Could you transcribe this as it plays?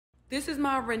This is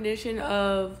my rendition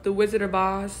of The Wizard of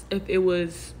Oz if it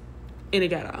was in a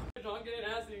ghetto. Drunk and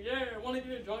acid, yeah. Wanna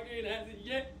get drunk and acid,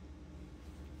 yeah.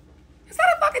 Is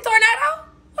that a fucking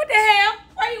tornado? What the hell?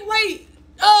 Wait.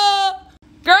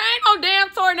 Girl, ain't no damn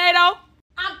tornado.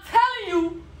 I'm telling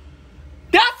you,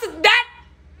 that's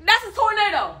a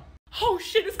tornado. Oh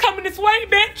shit, it's coming this way,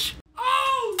 bitch.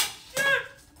 Oh shit.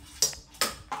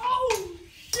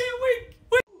 Wait.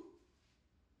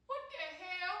 What the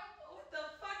hell? What the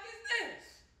fuck is this?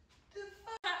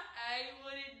 Hey,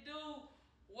 what it do?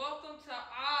 Welcome to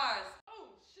Oz.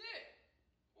 Oh shit.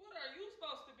 What are you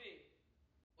supposed to be?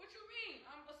 What you mean?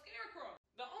 I'm a scarecrow.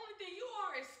 The only thing you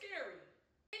are is scary.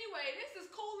 Anyway, this is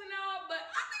cool and all, but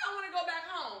I think I want to go back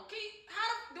home.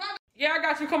 Yeah, I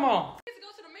got you. Come on. Go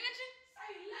to the mansion?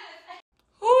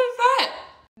 Who is that?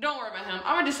 Don't worry about him.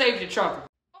 I'm gonna just save your trouble.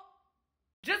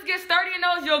 Just get sturdy in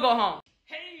those, you'll go home.